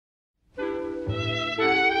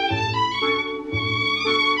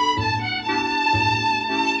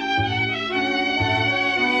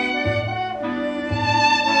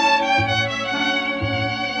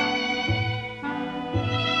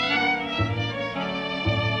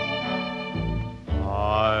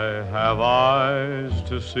have eyes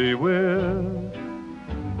to see with,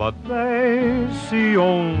 but they see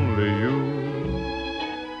only you.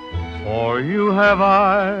 For you have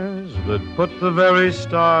eyes that put the very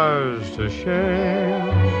stars to shame.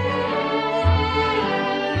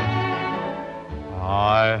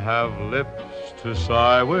 I have lips to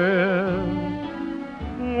sigh with.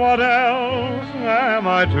 What else am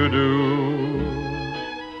I to do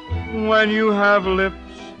when you have lips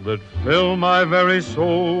that fill my very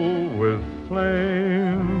soul with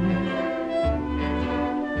flame?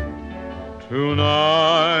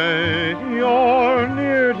 Tonight you're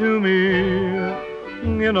near to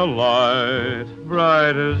me in a light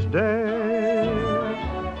bright as day,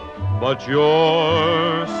 but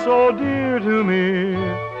you're so dear to me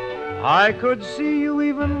I could see you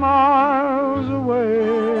even miles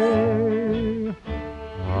away.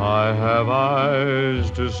 I have eyes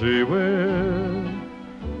to see with,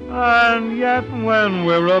 and yet when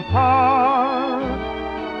we're apart,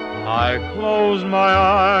 I close my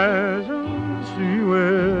eyes and see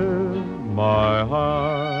with my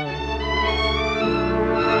heart.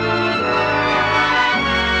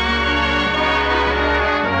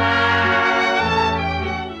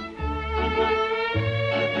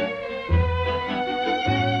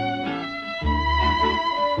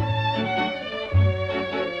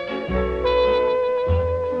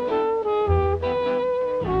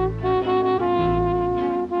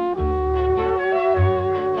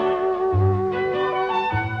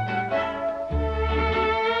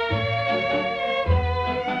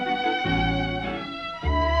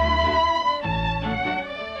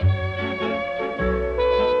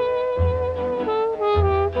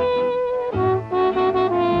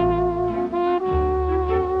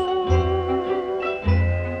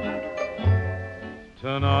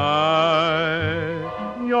 Tonight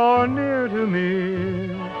you're near to me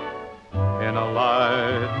in a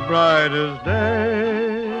light bright as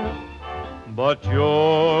day, but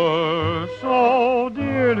you're so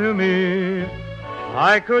dear to me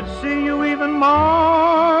I could see you even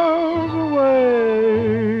miles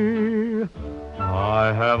away.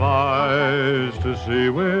 I have eyes to see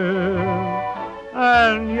with,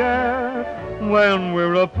 and yet when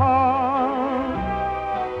we're apart,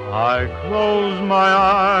 I close my